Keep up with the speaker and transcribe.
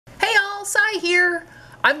Well, Sai here.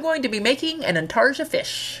 I'm going to be making an Intarsia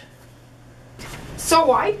fish.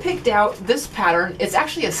 So I picked out this pattern. It's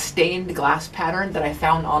actually a stained glass pattern that I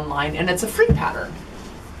found online, and it's a free pattern.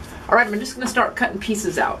 All right, I'm just gonna start cutting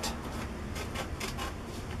pieces out.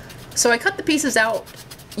 So I cut the pieces out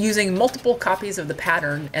using multiple copies of the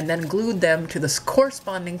pattern and then glued them to the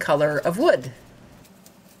corresponding color of wood.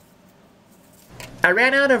 I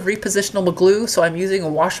ran out of repositionable glue, so I'm using a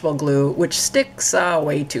washable glue, which sticks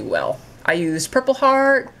way too well. I used Purple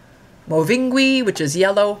Heart, Movingui, which is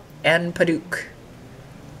yellow, and Paduk.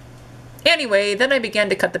 Anyway, then I began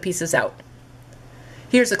to cut the pieces out.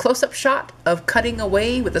 Here's a close-up shot of cutting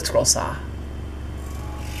away with a scroll saw.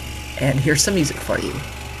 And here's some music for you.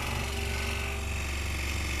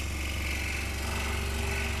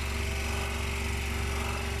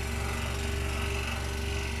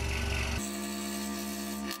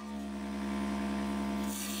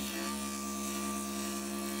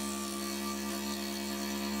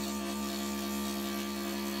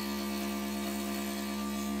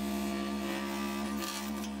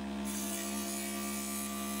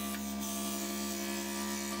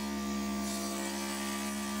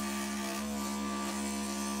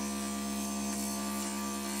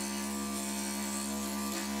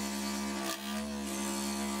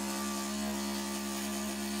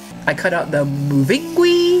 I cut out the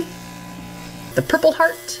Movingui, the Purple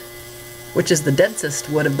Heart, which is the densest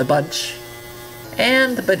wood of the bunch,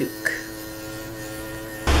 and the Paduk.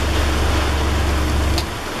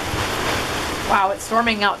 Wow, it's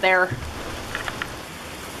storming out there.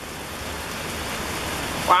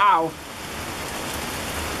 Wow.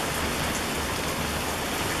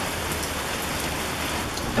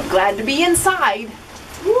 I'm glad to be inside.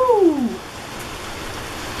 Woo!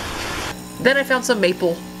 Then I found some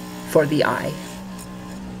maple for the eye.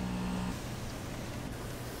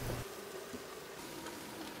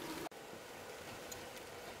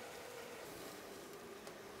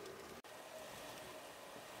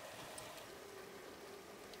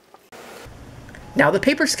 Now the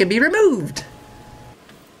papers can be removed.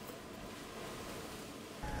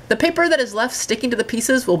 The paper that is left sticking to the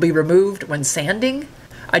pieces will be removed when sanding.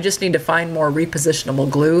 I just need to find more repositionable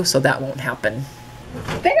glue so that won't happen.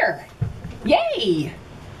 There! Yay!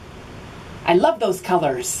 I love those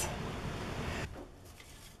colors.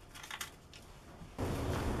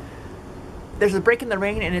 There's a break in the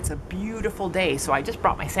rain and it's a beautiful day, so I just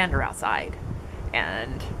brought my sander outside.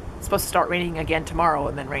 And it's supposed to start raining again tomorrow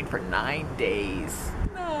and then rain for 9 days.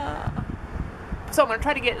 So I'm gonna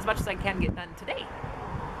try to get as much as I can get done today.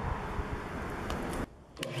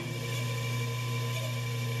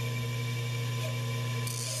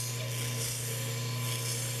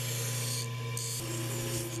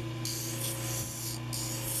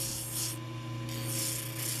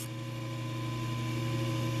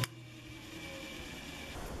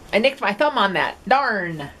 I nicked my thumb on that.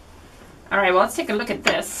 Darn. All right, well, let's take a look at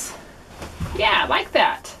this. Yeah, I like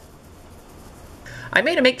that. I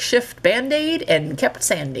made a makeshift band-aid and kept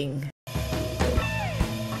sanding.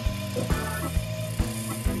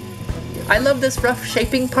 I love this rough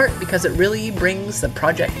shaping part because it really brings the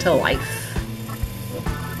project to life.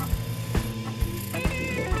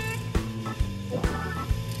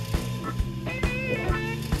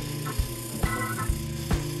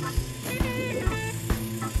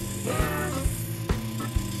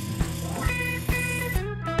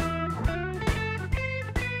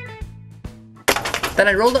 Then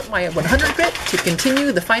I rolled up my 100 grit to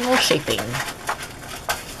continue the final shaping.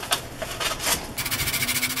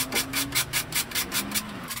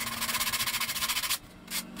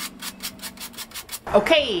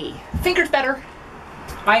 Okay, fingers better.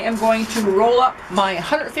 I am going to roll up my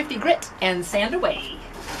 150 grit and sand away.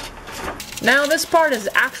 Now this part is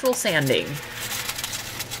actual sanding.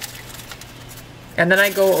 And then I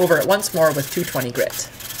go over it once more with 220 grit.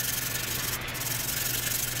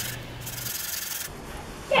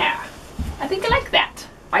 I think I like that.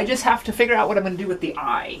 I just have to figure out what I'm going to do with the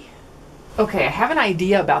eye. Okay, I have an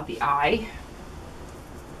idea about the eye.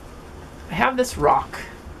 I have this rock,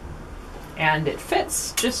 and it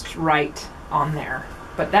fits just right on there.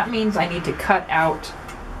 But that means I need to cut out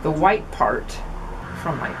the white part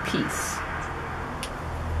from my piece.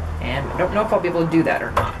 And I don't know if I'll be able to do that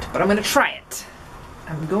or not, but I'm going to try it.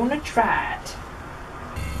 I'm going to try it.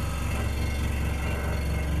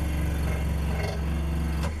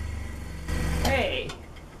 Hey,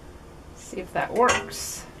 see if that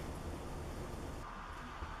works.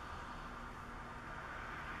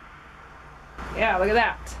 Yeah, look at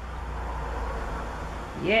that.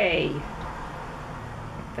 Yay. I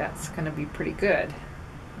think that's gonna be pretty good.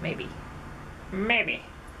 Maybe. Maybe.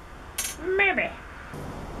 Maybe.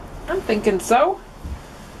 I'm thinking so.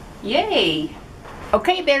 Yay!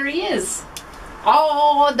 Okay, there he is.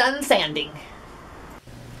 All done sanding.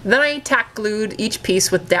 Then I tack glued each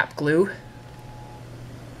piece with DAP glue.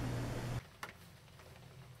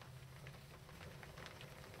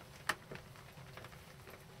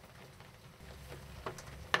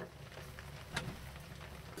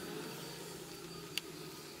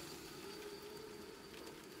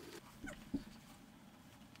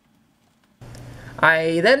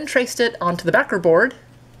 I then traced it onto the backer board.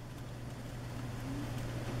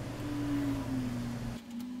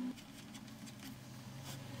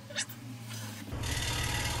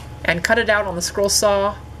 And cut it out on the scroll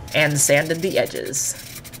saw and sanded the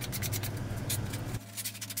edges.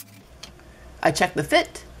 I checked the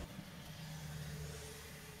fit.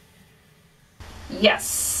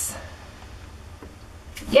 Yes.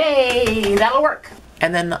 Yay, that'll work.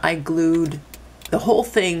 And then I glued the whole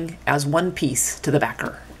thing as one piece to the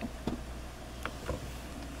backer.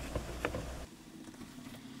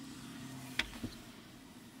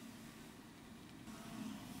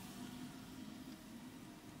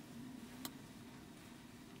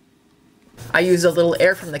 I used a little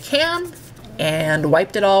air from the can and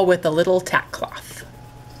wiped it all with a little tack cloth.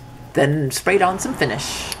 Then sprayed on some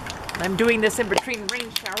finish. I'm doing this in between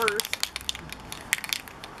rain showers.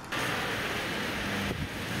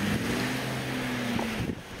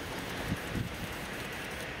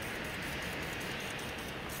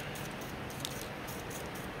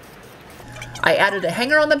 I added a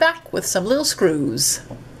hanger on the back with some little screws.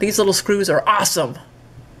 These little screws are awesome.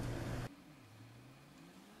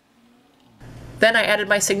 Then I added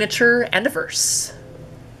my signature and a verse.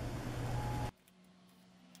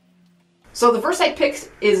 So the verse I picked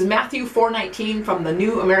is Matthew 4:19 from the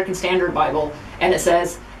New American Standard Bible, and it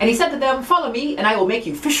says, "And he said to them, 'Follow me, and I will make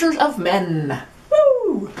you fishers of men.'"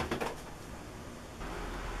 Woo!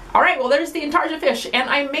 All right, well, there's the Intarsia fish, and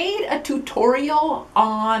I made a tutorial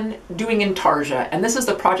on doing Intarsia, and this is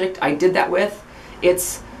the project I did that with.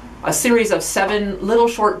 It's a series of 7 little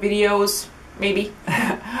short videos, maybe,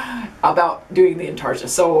 about doing the Intarsia.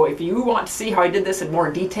 So if you want to see how I did this in more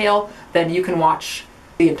detail, then you can watch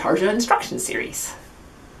the Intarsia instruction series.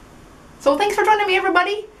 So thanks for joining me,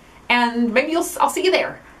 everybody, and maybe I'll see you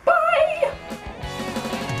there. Bye!